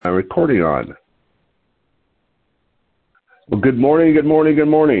recording on. Well, good morning.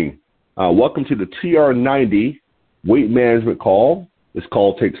 Welcome to the TR90 Weight Management Call. This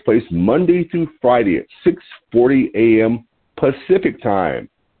call takes place Monday through Friday at 6:40 a.m. Pacific Time.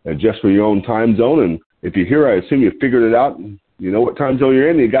 And just for your own time zone, and if you're here, I assume you figured it out. You know what time zone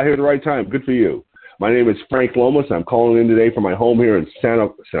you're in, and you got here at the right time. Good for you. My name is Frank Lomas. I'm calling in today from my home here in Santa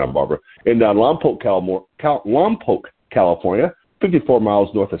Barbara, in Lompoc, California, 54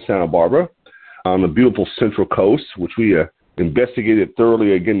 miles north of Santa Barbara, on the beautiful Central Coast, which we investigated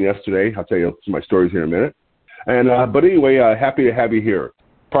thoroughly again yesterday. I'll tell you some of my stories here in a minute. And but anyway, happy to have you here.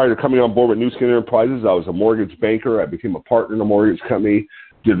 Prior to coming on board with Nu Skin Enterprises, I was a mortgage banker. I became a partner in a mortgage company,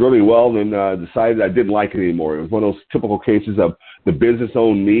 did really well, and then decided I didn't like it anymore. It was one of those typical cases of the business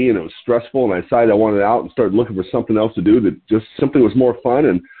owned me, and it was stressful, and I decided I wanted out and started looking for something else to do that just simply was more fun.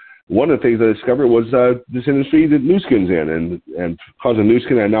 And one of the things I discovered was this industry that Nu Skin's in, and because of Nu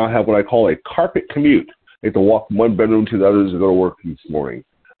Skin, I now have what I call a carpet commute. I have to walk from one bedroom to the other to go to work each morning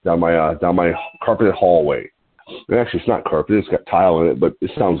down my carpeted hallway. And actually, it's not carpet; it's got tile in it, but it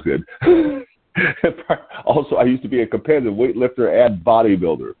sounds good. Also, I used to be a competitive weightlifter and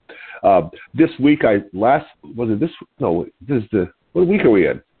bodybuilder. This week, what week are we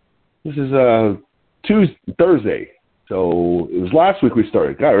in? This is Thursday. So it was last week we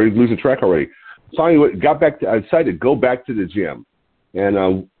started. God, I'm already losing track already. Finally, I decided to go back to the gym, and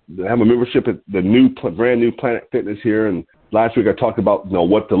have a membership at the brand new Planet Fitness here. And last week I talked about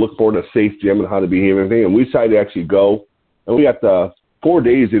what to look for in a safe gym and how to behave and everything. And we decided to actually go, and we got 4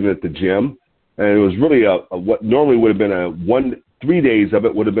 days in at the gym. And it was really what normally would have been 3 days of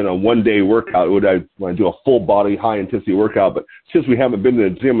it would have been a 1 day workout. I do a full body, high intensity workout. But since we haven't been to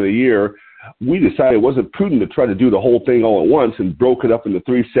the gym in a year, we decided it wasn't prudent to try to do the whole thing all at once, and broke it up into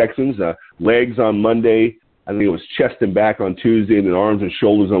 3 sections. Legs on Monday, I think it was chest and back on Tuesday, and then arms and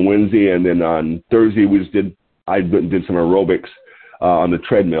shoulders on Wednesday. And then on Thursday, I did some aerobics on the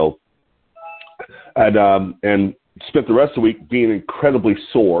treadmill. And spent the rest of the week being incredibly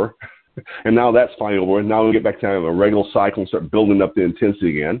sore. And now that's finally over. Now we get back to kind of a regular cycle and start building up the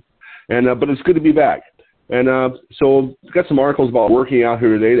intensity again. And but it's good to be back. And so I've got some articles about working out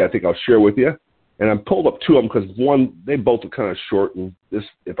here today that I think I'll share with you. And I've pulled up 2 of them because they both are kind of short. And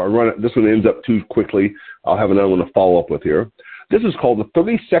if I run it, this one ends up too quickly, I'll have another one to follow up with here. This is called the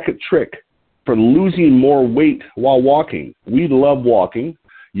 30-second trick for losing more weight while walking. We love walking.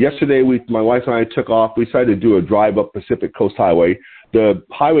 Yesterday, my wife and I took off. We decided to do a drive up Pacific Coast Highway. The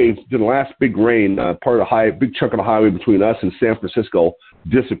highway, the last big rain, big chunk of the highway between us and San Francisco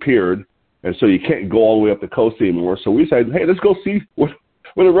disappeared. And so you can't go all the way up the coast anymore. So we decided, hey, let's go see where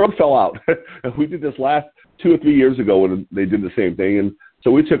the road fell out. And we did this last 2 or 3 years ago when they did the same thing. And so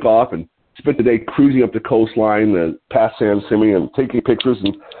we took off and spent the day cruising up the coastline, past San Simeon, and taking pictures.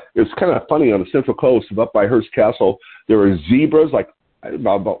 And it was kind of funny on the Central Coast, up by Hearst Castle, there were zebras, like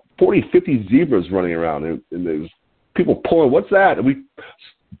about 40, 50 zebras running around. And there was people pulling, what's that? And we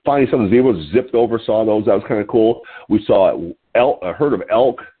finally saw the zebras, zipped over, saw those. That was kind of cool. We saw a herd of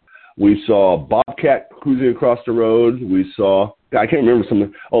elk. We saw a bobcat cruising across the road. We saw, I can't remember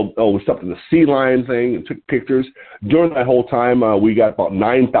something. We stopped at the sea lion thing and took pictures. During that whole time, we got about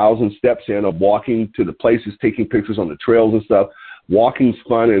 9,000 steps in of walking to the places, taking pictures on the trails and stuff. Walking's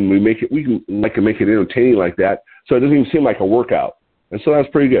fun, and we can make it entertaining like that, so it doesn't even seem like a workout. And so that's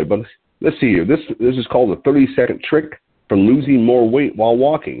pretty good. But let's see here. This is called the 30-second trick for losing more weight while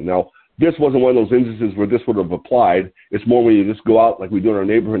walking. Now, this wasn't one of those instances where this would have applied. It's more when you just go out like we do in our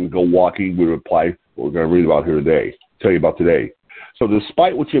neighborhood and go walking, we would apply what we're going to read about here today, tell you about today. So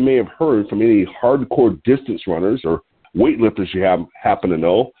despite what you may have heard from any hardcore distance runners or weightlifters you happen to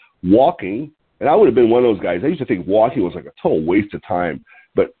know, walking, and I would have been one of those guys. I used to think walking was like a total waste of time.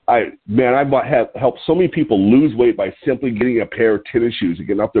 But I've helped so many people lose weight by simply getting a pair of tennis shoes and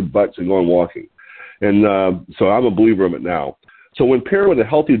getting off their butts and going walking. And so I'm a believer of it now. So when paired with a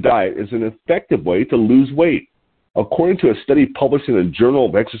healthy diet is an effective way to lose weight. According to a study published in the Journal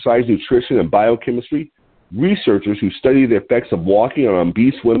of Exercise, Nutrition, and Biochemistry, researchers who studied the effects of walking on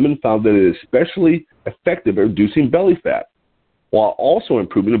obese women found that it is especially effective at reducing belly fat, while also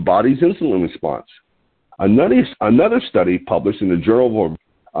improving the body's insulin response. Another study published in the Journal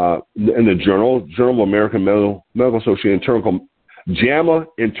of American Medical Association, JAMA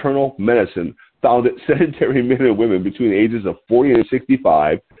Internal Medicine, found that sedentary men and women between the ages of 40 and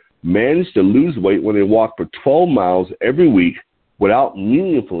 65 managed to lose weight when they walked for 12 miles every week without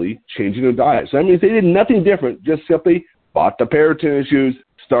meaningfully changing their diet. So that means they did nothing different, just simply bought the pair of tennis shoes,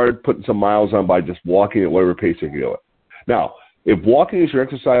 started putting some miles on by just walking at whatever pace they could go at. Now, if walking is your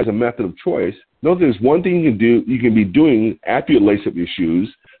exercise and method of choice, know there's one thing you can be doing after you lace up your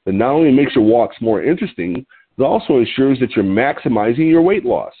shoes that not only makes your walks more interesting, but also ensures that you're maximizing your weight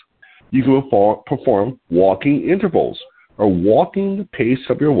loss. You can perform walking intervals, or walking the pace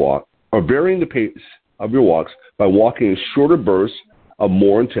of your walk, or varying the pace of your walks by walking in shorter bursts of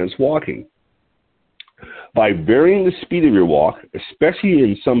more intense walking. By varying the speed of your walk, especially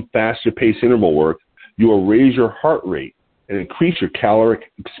in some faster pace interval work, you will raise your heart rate and increase your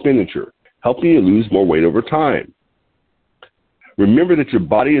caloric expenditure, helping you lose more weight over time. Remember that your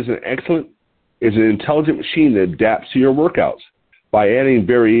body is an intelligent machine that adapts to your workouts. By adding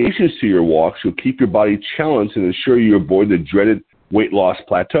variations to your walks, you'll keep your body challenged and ensure you avoid the dreaded weight loss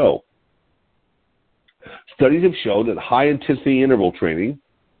plateau. Studies have shown that high-intensity interval training,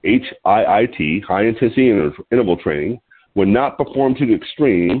 HIIT, high-intensity interval training, when not performed to the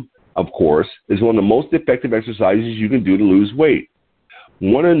extreme, of course, is one of the most effective exercises you can do to lose weight.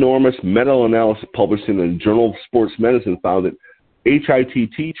 One enormous meta-analysis published in the Journal of Sports Medicine found that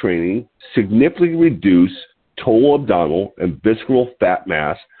HIIT training significantly reduced total abdominal and visceral fat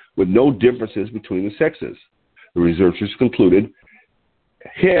mass with no differences between the sexes. The researchers concluded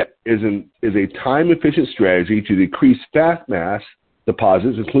HIIT is a time-efficient strategy to decrease fat mass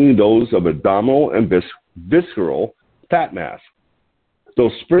deposits, including those of abdominal and visceral fat mass.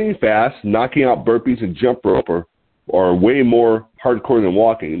 Though sprinting fast, knocking out burpees, and jump rope are way more hardcore than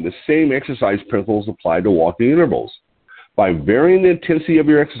walking, the same exercise principles apply to walking intervals. By varying the intensity of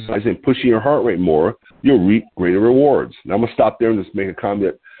your exercise and pushing your heart rate more, you'll reap greater rewards. Now, I'm going to stop there and just make a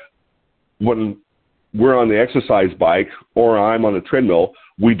comment. When we're on the exercise bike or I'm on the treadmill,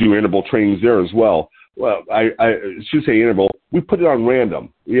 we do interval trainings there as well. Well, I should say interval. We put it on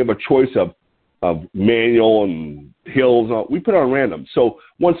random. We have a choice of manual and hills. We put it on random. So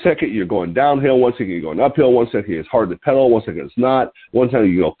 1 second you're going downhill, 1 second you're going uphill, 1 second it's hard to pedal, 1 second it's not. 1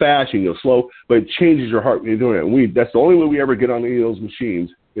 second you go fast, you can go slow, but it changes your heart when you're doing it. And that's the only way we ever get on any of those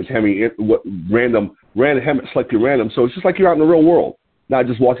machines is having random, having it select your random. So it's just like you're out in the real world, not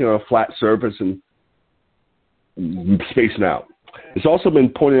just walking on a flat surface and spacing out. It's also been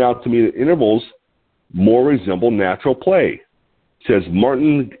pointed out to me that intervals more resemble natural play, says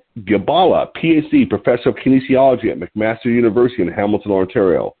Martin Gibala, PhD, professor of kinesiology at McMaster University in Hamilton,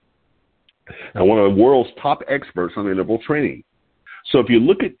 Ontario, and one of the world's top experts on interval training. So if you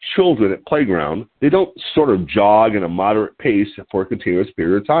look at children at playground, they don't sort of jog at a moderate pace for a continuous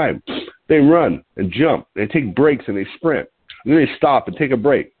period of time. They run and jump, they take breaks and they sprint, and then they stop and take a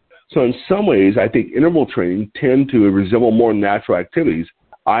break. So in some ways, I think interval training tend to resemble more natural activities,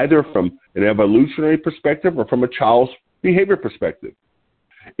 either from an evolutionary perspective or from a child's behavior perspective.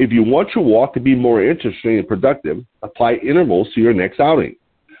 If you want your walk to be more interesting and productive, apply intervals to your next outing.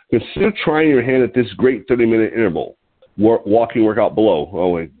 Consider trying your hand at this great 30-minute interval walking workout below. Oh,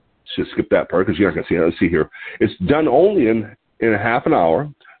 wait, should skip that part because you're not going to see it. Let's see here. It's done only in a half an hour,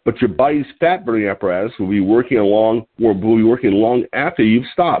 but your body's fat-burning apparatus will be working long after you've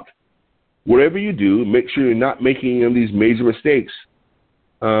stopped. Whatever you do, make sure you're not making any of these major mistakes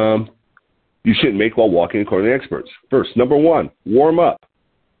you shouldn't make while walking according to experts. First, number one, warm up.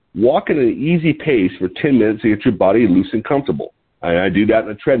 Walk at an easy pace for 10 minutes to get your body loose and comfortable. I do that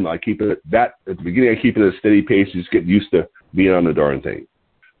in a treadmill. I keep it at the beginning. I keep it at a steady pace. Just get used to being on the darn thing.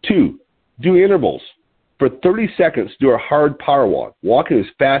 2, do intervals. For 30 seconds, do a hard power walk, walking as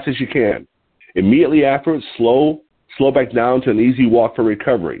fast as you can. Immediately afterwards, slow back down to an easy walk for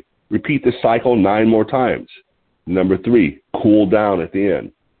recovery. Repeat the cycle 9 more times. Number 3, cool down at the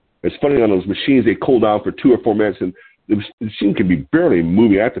end. It's funny on those machines, they cool down for 2 or 4 minutes, and the machine can be barely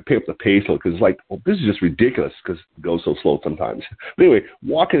moving. I have to pick up the pace because it's like, well, this is just ridiculous because it goes so slow sometimes. But anyway,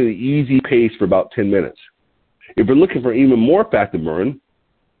 walk at an easy pace for about 10 minutes. If you're looking for even more fat to burn,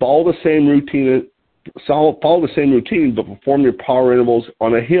 follow the same routine, but perform your power intervals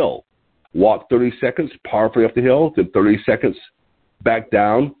on a hill. Walk 30 seconds powerfully up the hill, then 30 seconds back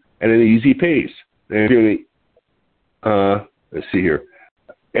down at an easy pace. And if you're let's see here,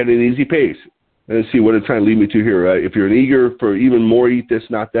 at an easy pace. Let's see what it's trying to lead me to here. If you're eager for even more, eat this,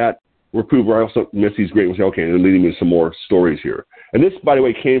 not that, we're proving I also miss these great ones. Okay, and they're leading me to some more stories here. And this, by the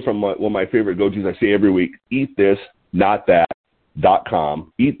way, came from one of my favorite go-tos I say every week,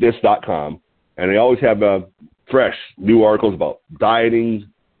 eatthisnotthat.com, eatthisnotthat.com. And they always have fresh new articles about dieting,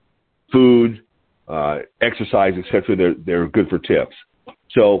 food, exercise, etc. They're good for tips.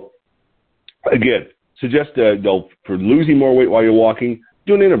 So, again, suggest for losing more weight while you're walking,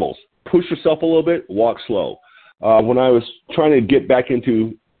 doing intervals. Push yourself a little bit, walk slow. When I was trying to get back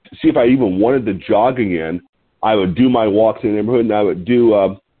into, see if I even wanted to jog again, I would do my walks in the neighborhood, and I would do,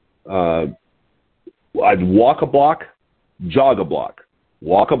 I'd walk a block, jog a block,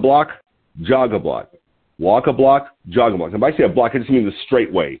 walk a block, jog a block, Walk a block, jog a block. And by say a block, I just mean the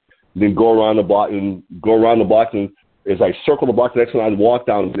straight way. And then go around the block, and as I circle the block, the next one I'd walk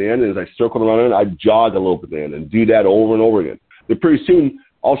down to the end, and as I circle around it, I'd jog a little bit then, and do that over and over again. Then pretty soon,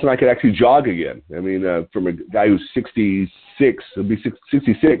 all of a sudden, I could actually jog again. I mean, from a guy who's 66, it'll be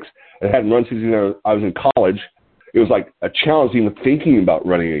 66, and hadn't run since I was in college, it was like a challenge even thinking about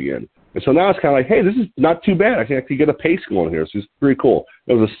running again. And so now it's kind of like, hey, this is not too bad. I can actually get a pace going here. So it's pretty cool.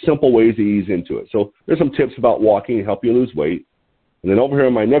 There's a simple ways to ease into it. So there's some tips about walking to help you lose weight. And then over here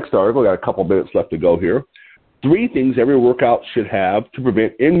in my next article, got a couple minutes left to go here. 3 things every workout should have to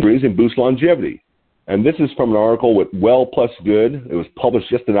prevent injuries and boost longevity. And this is from an article with Well Plus Good. It was published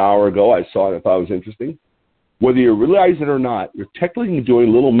just an hour ago. I saw it and thought it was interesting. Whether you realize it or not, you're technically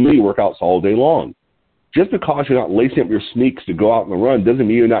doing little mini workouts all day long. Just because you're not lacing up your sneaks to go out on the run doesn't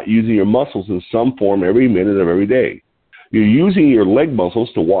mean you're not using your muscles in some form every minute of every day. You're using your leg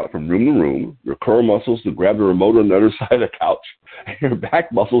muscles to walk from room to room, your core muscles to grab the remote on the other side of the couch, and your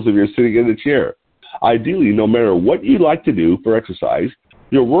back muscles if you're sitting in the chair. Ideally, no matter what you like to do for exercise,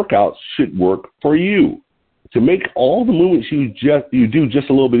 your workouts should work for you to make all the movements you do just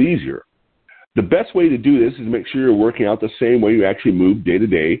a little bit easier. The best way to do this is make sure you're working out the same way you actually move day to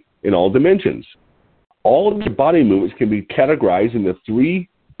day in all dimensions. All of your body movements can be categorized into 3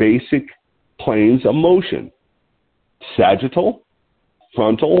 basic planes of motion: sagittal,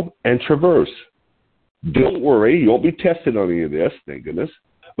 frontal, and transverse. Don't worry, you won't be tested on any of this, thank goodness,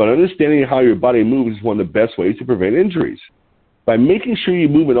 but understanding how your body moves is one of the best ways to prevent injuries. By making sure you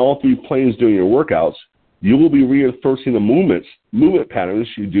move in all 3 planes during your workouts, you will be reinforcing the movement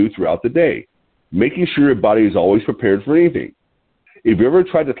patterns you do throughout the day, making sure your body is always prepared for anything. If you ever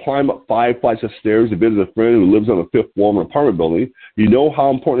tried to climb up 5 flights of stairs to visit a friend who lives on the 5th floor of an apartment building, you know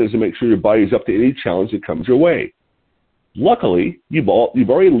how important it is to make sure your body is up to any challenge that comes your way. Luckily, you've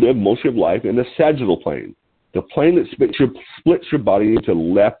already lived most of your life in the sagittal plane, the plane that splits your body into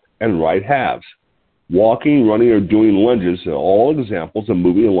left and right halves. Walking, running, or doing lunges are all examples of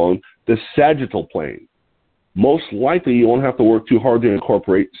moving along the sagittal plane. Most likely, you won't have to work too hard to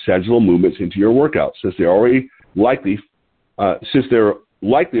incorporate sagittal movements into your workouts, since they're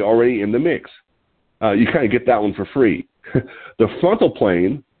likely already in the mix. You kind of get that one for free. The frontal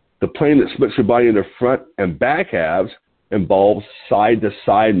plane, the plane that splits your body into front and back halves, involves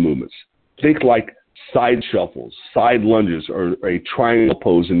side-to-side movements. Think like side shuffles, side lunges, or a triangle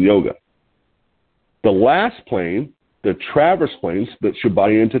pose in yoga. The last plane, the transverse plane, splits your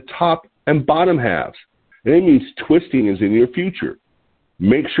body into top and bottom halves. And it means twisting is in your future.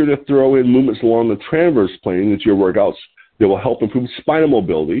 Make sure to throw in movements along the transverse plane into your workouts that will help improve spinal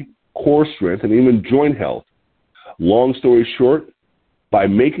mobility, core strength, and even joint health. Long story short, by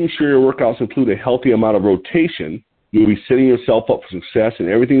making sure your workouts include a healthy amount of rotation, you'll be setting yourself up for success in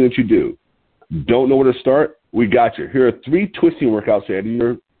everything that you do. Don't know where to start? We got you. Here are 3 twisting workouts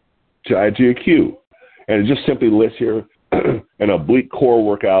to add to your queue. And it just simply lists here an oblique core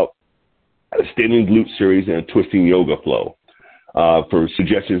workout, a standing glute series, and a twisting yoga flow. For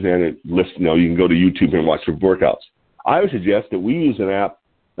suggestions, and it lists, you can go to YouTube and watch the workouts. I would suggest that we use an app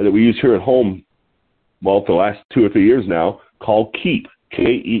that we use here at home, for the last 2 or 3 years now, called Keep,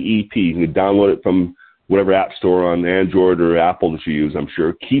 K-E-E-P. You can download it from whatever app store on Android or Apple that you use, I'm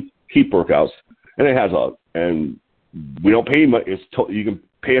sure. Keep Workouts. And it has and we don't pay much. You can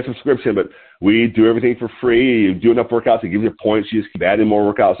pay a subscription, but we do everything for free. You do enough workouts, it gives you points. You just keep adding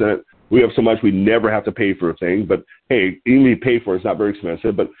more workouts in it. We have so much we never have to pay for a thing. But, hey, even if you pay for it, it's not very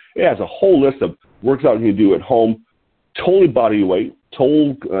expensive. But it has a whole list of workouts you can do at home, totally body weight,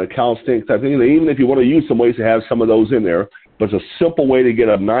 total calisthenics type thing. And even if you want to use some ways to have some of those in there, but it's a simple way to get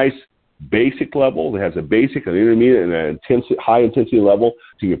a nice basic level. It has a basic, an intermediate, and an high intensity level.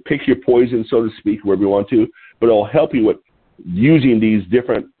 So you can pick your poison, so to speak, wherever you want to. But it'll help you with using these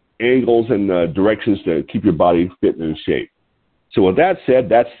different angles and directions to keep your body fit and in shape. So with that said,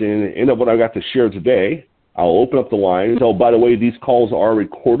 that's the end of what I got to share today. I'll open up the lines. Oh, by the way, these calls are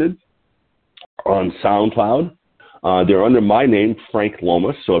recorded on SoundCloud. They're under my name, Frank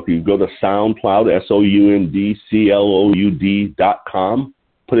Lomas. So if you go to SoundCloud, SoundCloud.com,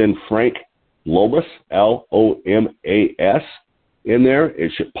 put in Frank Lomas, L-O-M-A-S, in there,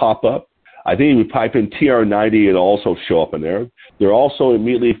 it should pop up. I think if you type in TR90, it'll also show up in there. They're also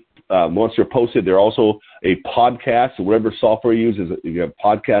immediately, once they're posted, they're also a podcast. Whatever software you use, you have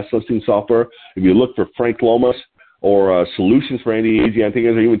podcast listening software. If you look for Frank Lomas or Solutions for Anti-Aging, I think,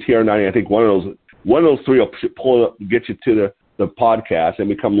 or even TR90, I think one of those 3 will pull it up, get you to the podcast and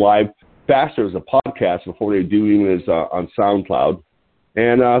become live faster as a podcast before they do even as on SoundCloud.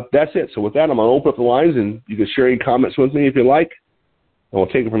 And that's it. So with that, I'm going to open up the lines, and you can share any comments with me if you like, and we'll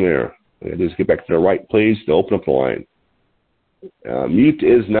take it from there. I just get back to the right place to open up the line. Mute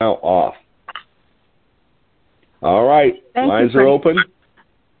is now off. All right. Lines are open.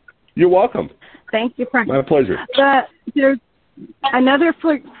 You're welcome. Thank you, Frank. My pleasure. There's another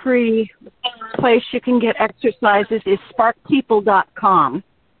free place you can get exercises is sparkpeople.com.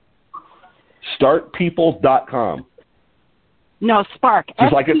 Startpeople.com. No, Spark.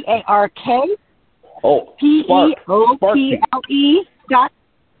 Just like SPARK. Oh,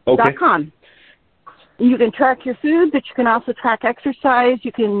 PEOPLE.com. You can track your food, but you can also track exercise.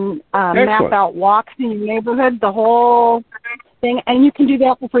 You can map out walks in your neighborhood, the whole thing, and you can do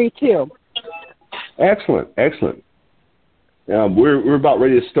that for free too. Excellent. We're about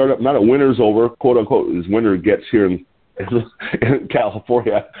ready to start up. Now that winter's over, quote unquote, as winter gets here in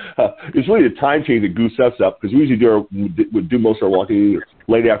California, it's really the time change that gooses us up, because we usually do most of our walking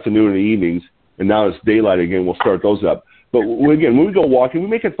late afternoon and evenings, and now it's daylight again. We'll start those up. But again, when we go walking, we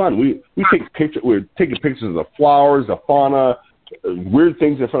make it fun. We take pictures. We're taking pictures of the flowers, the fauna, weird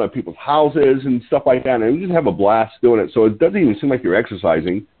things in front of people's houses and stuff like that, and we just have a blast doing it. So it doesn't even seem like you're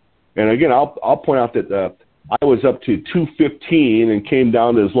exercising. And again, I'll point out that I was up to 215 and came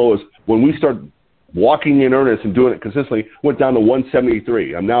down to as low as, when we started walking in earnest and doing it consistently, went down to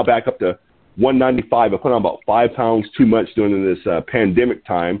 173. I'm now back up to 195. I put on about 5 pounds too much during this pandemic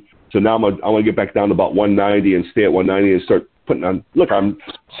time. So now I want to get back down to about 190 and stay at 190 and start putting on. Look, I'm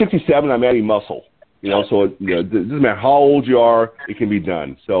 67. I'm adding muscle. So it doesn't matter how old you are, it can be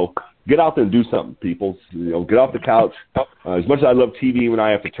done. So get out there and do something, people. Get off the couch. As much as I love TV, even I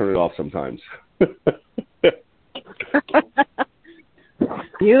have to turn it off sometimes.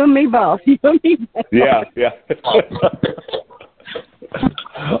 You and me both. Yeah.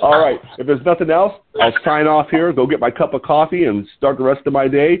 All right. If there's nothing else, I'll sign off here, go get my cup of coffee, and start the rest of my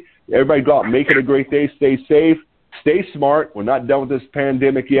day. Everybody go out and make it a great day. Stay safe. Stay smart. We're not done with this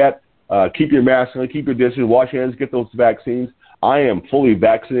pandemic yet. Keep your mask on. Keep your distance. Wash your hands. Get those vaccines. I am fully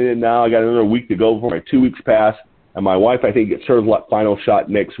vaccinated now. I got another week to go before my 2 weeks pass. And my wife, I think, gets her final shot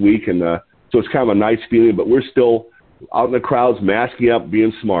next week. And so it's kind of a nice feeling. But we're still out in the crowds, masking up,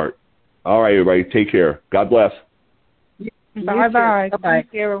 being smart. All right, everybody. Take care. God bless. Bye-bye. Thank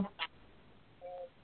you.